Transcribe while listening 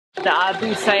The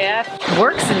Abu Sayyaf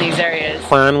works in these areas.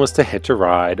 Plan was to hitch a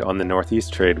ride on the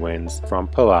northeast trade winds from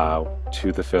Palau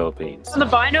to the Philippines. On the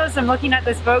binos, I'm looking at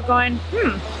this boat going,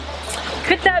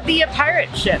 could that be a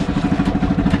pirate ship?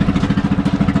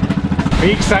 Are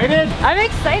you excited? I'm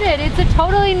excited. It's a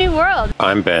totally new world.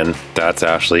 I'm Ben, that's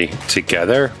Ashley.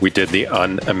 Together, we did the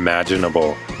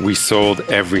unimaginable. We sold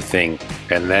everything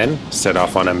and then set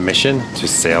off on a mission to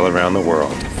sail around the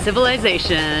world.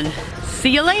 Civilization. See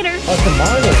you later. Oh,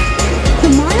 tomorrow.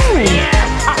 Tomorrow. Yeah.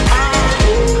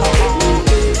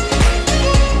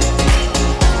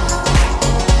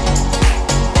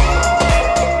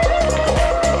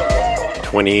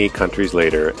 28 countries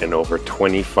later and over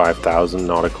 25,000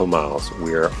 nautical miles,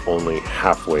 we are only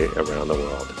halfway around the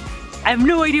world. I have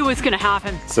no idea what's gonna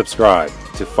happen. Subscribe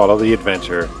to follow the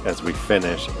adventure as we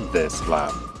finish this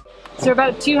lap. So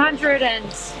about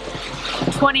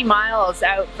 220 miles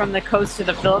out from the coast of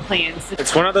the Philippines.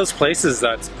 It's one of those places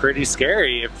that's pretty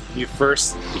scary if you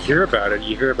first hear about it.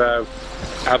 You hear about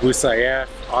Abu Sayyaf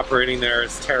operating there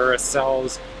as terrorist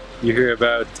cells. You hear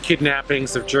about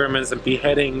kidnappings of Germans and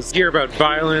beheadings. You hear about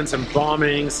violence and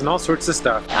bombings and all sorts of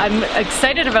stuff. I'm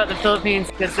excited about the Philippines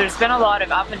because there's been a lot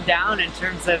of up and down in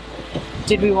terms of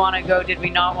did we want to go, did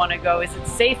we not want to go, is it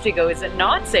safe to go, is it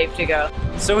not safe to go?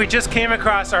 So we just came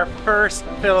across our first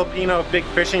Filipino big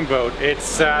fishing boat.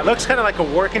 It's looks kind of like a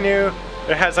war canoe.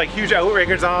 It has like huge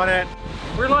outriggers on it.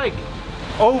 We're like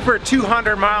over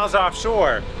 200 miles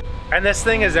offshore and this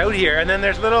thing is out here, and then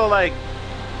there's little like,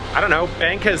 I don't know,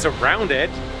 bancas around it.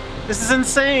 This is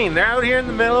insane. They're out here in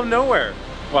the middle of nowhere.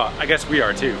 Well, I guess we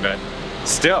are too, but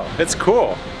still, it's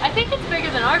cool. I think it's bigger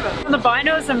than our boat. On the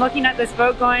binos, I'm looking at this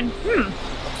boat going,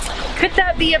 could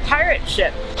that be a pirate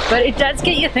ship? But it does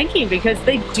get you thinking because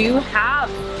they do have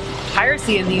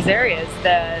piracy in these areas.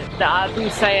 The Abu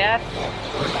Sayyaf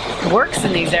works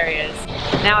in these areas.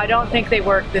 Now, I don't think they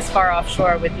work this far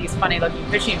offshore with these funny looking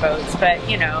fishing boats, but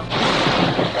you know,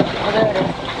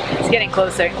 it's getting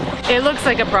closer. It looks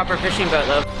like a proper fishing boat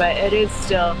though, but it's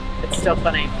still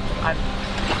funny.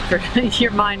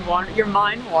 Your mind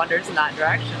wanders in that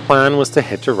direction. Plan was to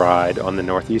hitch a ride on the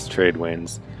northeast trade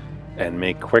winds and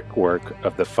make quick work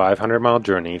of the 500-mile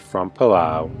journey from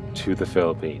Palau to the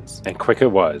Philippines. And quick it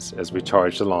was as we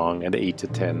charged along at 8 to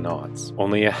 10 knots.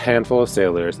 Only a handful of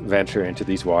sailors venture into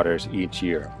these waters each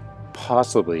year,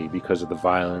 possibly because of the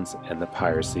violence and the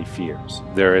piracy fears.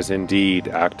 There is indeed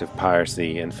active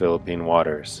piracy in Philippine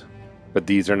waters, but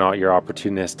these are not your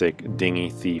opportunistic dinghy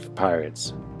thief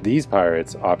pirates. These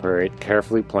pirates operate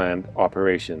carefully planned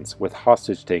operations, with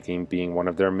hostage-taking being one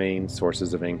of their main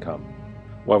sources of income.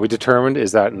 What we determined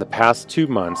is that in the past 2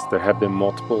 months there have been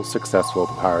multiple successful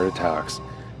pirate attacks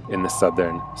in the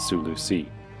southern Sulu Sea.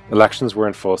 Elections were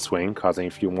in full swing, causing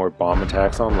a few more bomb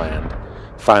attacks on land.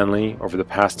 Finally, over the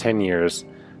past 10 years,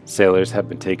 sailors have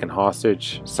been taken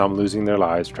hostage, some losing their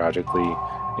lives tragically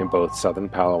in both southern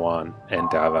Palawan and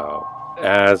Davao.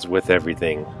 As with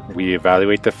everything, we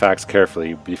evaluate the facts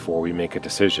carefully before we make a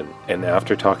decision, and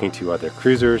after talking to other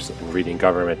cruisers and reading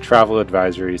government travel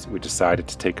advisories, we decided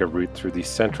to take a route through the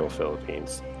central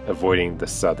Philippines, avoiding the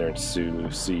southern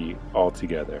Sulu Sea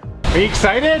altogether. Are you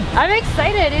excited? I'm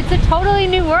excited. It's a totally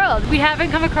new world. We haven't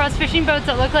come across fishing boats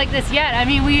that look like this yet. I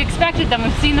mean, we expected them,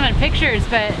 we've seen them in pictures,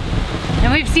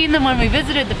 and we've seen them when we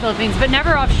visited the Philippines, but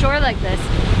never offshore like this.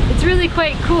 It's really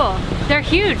quite cool. They're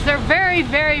huge. They're very,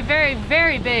 very, very,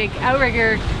 very big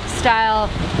outrigger style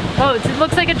boats. It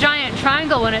looks like a giant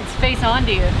triangle when it's face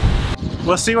onto you.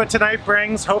 We'll see what tonight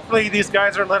brings. Hopefully these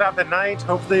guys are lit up at night.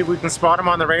 Hopefully we can spot them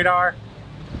on the radar.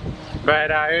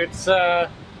 But it's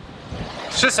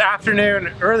just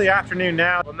afternoon, early afternoon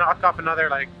now. We'll knock off another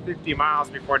like 50 miles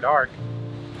before dark.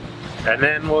 And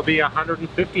then we'll be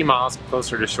 150 miles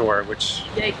closer to shore, which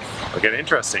will get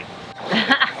interesting.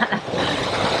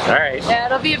 All right. Yeah,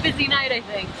 it'll be a busy night, I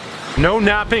think. No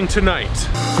napping tonight.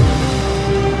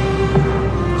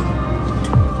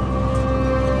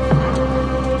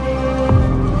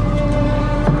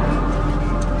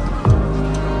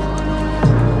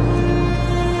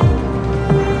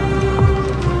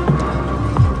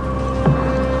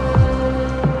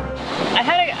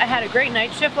 I had a great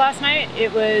night shift last night.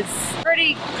 It was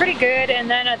pretty good, and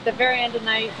then at the very end of the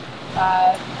night,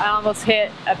 I almost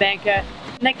hit a banca.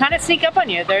 And they kind of sneak up on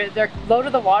you. They're low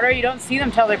to the water. You don't see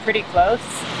them till they're pretty close.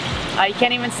 You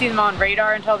can't even see them on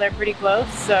radar until they're pretty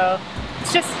close. So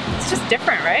it's just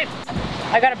different, right?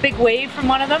 I got a big wave from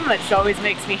one of them, which always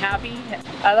makes me happy.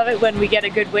 I love it when we get a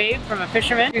good wave from a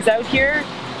fisherman who's out here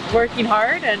working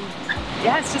hard, and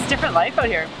yeah, it's just different life out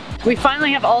here. We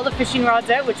finally have all the fishing rods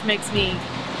out, which makes me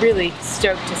really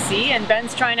stoked to see. And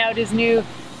Ben's trying out his new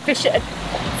fish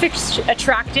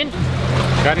attractant.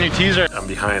 Got a new teaser. I'm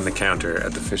behind the counter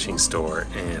at the fishing store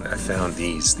and I found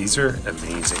these. These are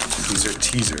amazing. These are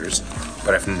teasers,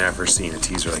 but I've never seen a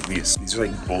teaser like these. These are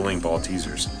like bowling ball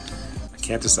teasers. I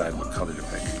can't decide what color to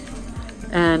pick.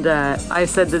 And I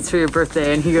said this for your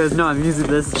birthday, and he goes, no, I'm using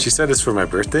this. She said it's for my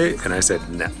birthday, and I said,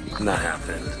 no, not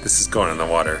happening. This is going in the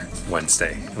water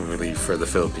Wednesday when we leave for the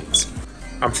Philippines.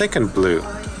 I'm thinking blue.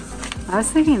 I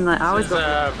was thinking that I was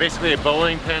It's basically a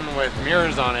bowling pin with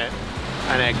mirrors on it,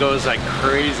 and it goes like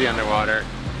crazy underwater.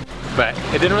 But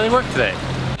it didn't really work today.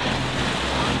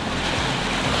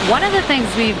 One of the things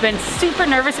we've been super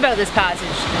nervous about this passage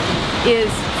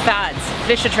is fads,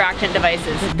 fish attractant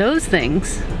devices. Those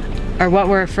things are what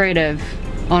we're afraid of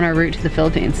on our route to the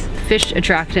Philippines. Fish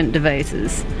attractant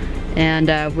devices. And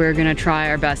we're gonna try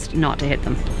our best not to hit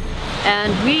them.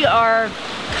 And we are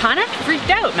kind of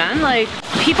freaked out, man. Like,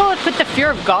 people have put the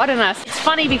fear of God in us. It's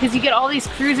funny because you get all these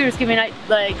cruisers coming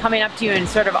up to you and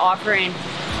sort of offering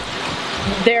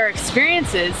their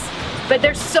experiences, but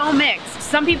they're so mixed.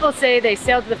 Some people say they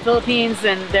sailed to the Philippines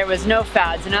and there was no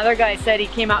fads. Another guy said he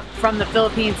came out from the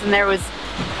Philippines and there was,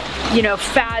 you know,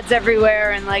 fads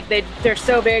everywhere, and like they're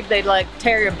so big they'd like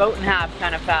tear your boat in half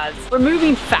kind of fads. We're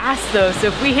moving fast though, so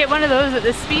if we hit one of those at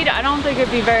this speed, I don't think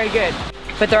it'd be very good.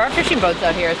 But there are fishing boats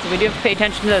out here, so we do have to pay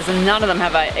attention to those, and none of them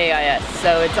have AIS,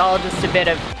 so it's all just a bit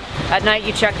of, at night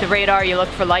you check the radar, you look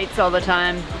for lights all the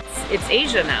time. It's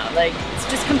Asia now, like, it's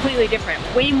just completely different.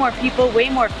 Way more people,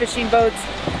 way more fishing boats,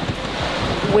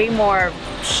 way more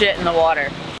shit in the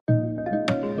water.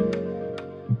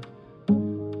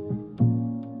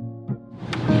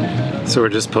 So we're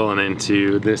just pulling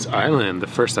into this island, the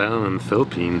first island in the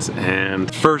Philippines, and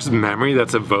first memory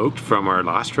that's evoked from our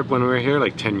last trip when we were here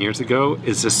like 10 years ago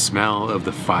is the smell of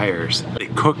the fires. They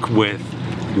cook with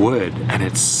wood and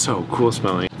it's so cool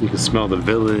smelling. You can smell the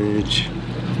village.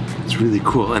 It's really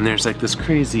cool. And there's like this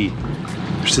crazy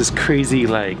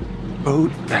like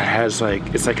boat that has like,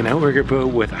 it's like an outrigger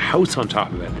boat with a house on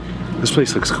top of it. This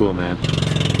place looks cool, man.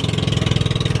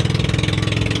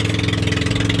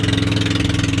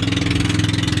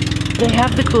 They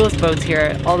have the coolest boats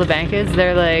here, all the bancas.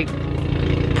 They're like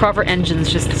proper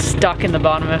engines just stuck in the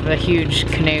bottom of a huge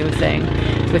canoe thing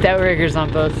with outriggers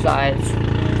on both sides.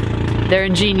 They're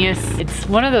ingenious. It's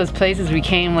one of those places we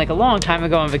came like a long time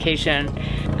ago on vacation,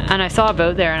 and I saw a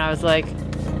boat there and I was like,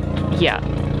 yeah,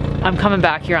 I'm coming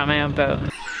back here on my own boat.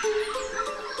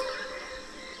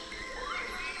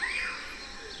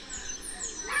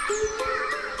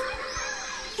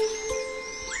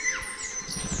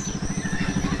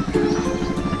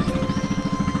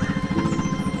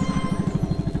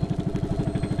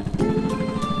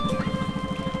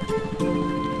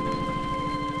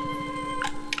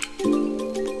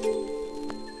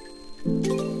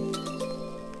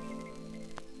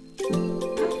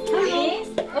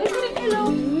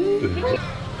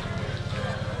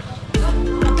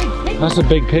 That's a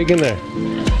big pig in there.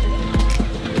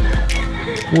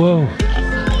 Whoa.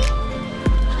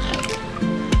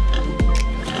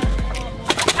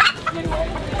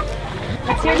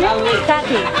 What's your name?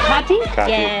 Tati. Tati?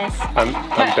 Tati. Yes. I'm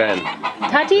Ben.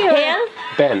 Tati or?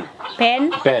 Ben.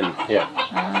 Ben? Ben, yeah.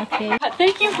 Okay.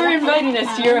 Thank you for inviting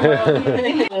us to your home.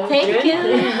 Thank you.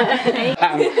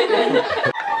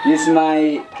 This is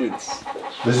my kids.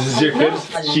 This is your kids?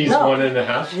 She's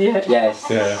 1.5? Yes.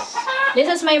 Yeah. This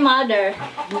is my mother.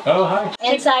 Oh, hi.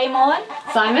 And Simon.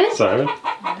 Simon? Simon.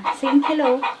 Sing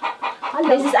hello.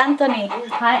 This is Anthony.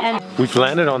 Hi, and We've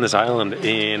landed on this island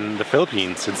in the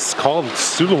Philippines. It's called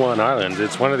Sulu Sea Island.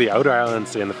 It's one of the outer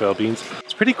islands in the Philippines.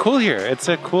 It's pretty cool here. It's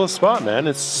a cool spot, man.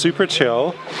 It's super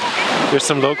chill. There's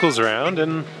some locals around,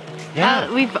 and yeah.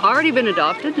 we've already been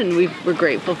adopted, and we're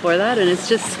grateful for that. And it's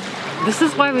just, this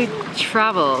is why we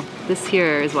travel. This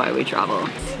here is why we travel.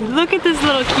 Look at this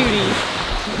little cutie.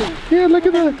 Yeah, look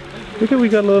at that. Look at, we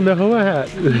got a little Nahoa hat.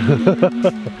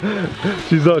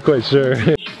 She's not quite sure.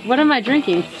 What am I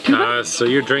drinking? So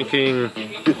you're drinking,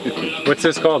 what's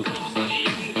this called?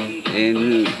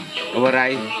 In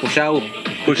Waray, Pusaw.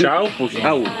 Pusaw?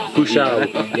 Pusaw. Pusaw.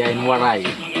 Yeah, in Waray.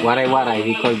 Waray,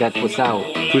 we call that Pusaw.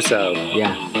 Pusaw.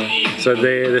 Yeah. So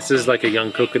this is like a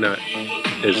young coconut.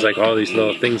 There's like all these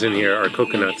little things in here are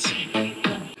coconuts.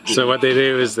 So what they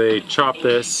do is they chop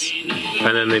this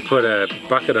and then they put a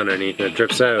bucket underneath and it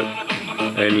drips out.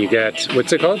 And you get,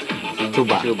 what's it called?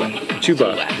 Tuba.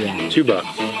 Tuba. Yeah. Tuba.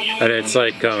 And it's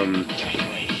like, yeah,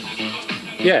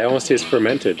 it almost tastes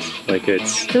fermented. Like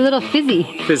it's It's a little fizzy.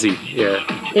 fizzy, yeah.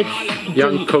 It's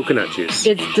Young coconut juice.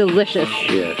 It's delicious.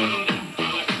 Yeah.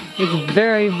 It's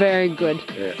very, very good.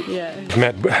 Yeah. We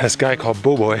met this guy called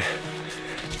Boboy.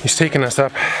 He's taking us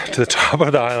up to the top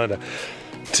of the island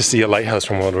to see a lighthouse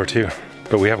from World War II.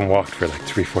 but we haven't walked for like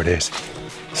 3-4 days.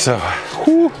 So,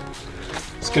 whew,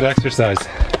 it's good exercise.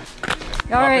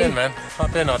 All right. Hop in, man.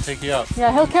 Hop in, I'll take you up.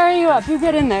 Yeah, he'll carry you up. You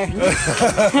get in there. No.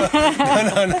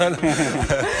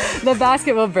 The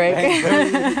basket will break.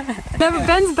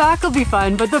 Ben's back will be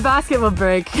fine, but the basket will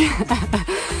break.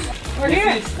 We're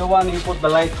here. This is the one you put the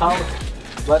lighthouse,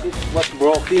 but it was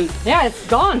broken. Yeah, it's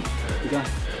gone. Yeah.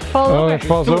 Falls over. It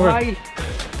falls Too over. high.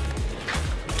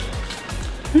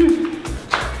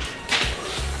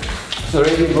 It's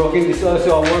already broken. This is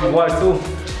also a World War II.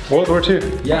 World War II.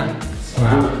 Yeah.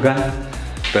 Wow. Gun.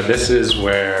 But this is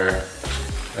where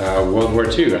World War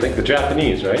II, I think the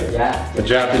Japanese, right? Yeah. The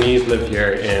Japanese lived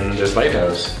here in this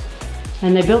lighthouse.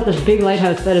 And they built this big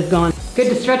lighthouse that is gone. Good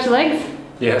to stretch the legs?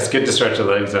 Yeah, it's good to stretch the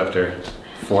legs after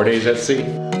 4 days at sea.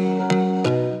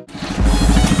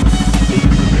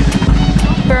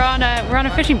 We're on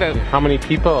a fishing boat. How many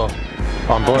people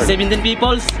on board? 17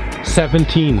 people.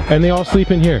 17. And they all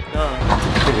sleep in here?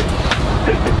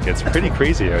 It gets pretty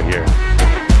crazy out here.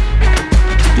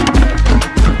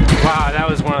 Wow, that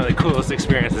was one of the coolest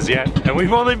experiences yet. And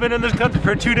we've only been in this country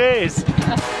for 2 days.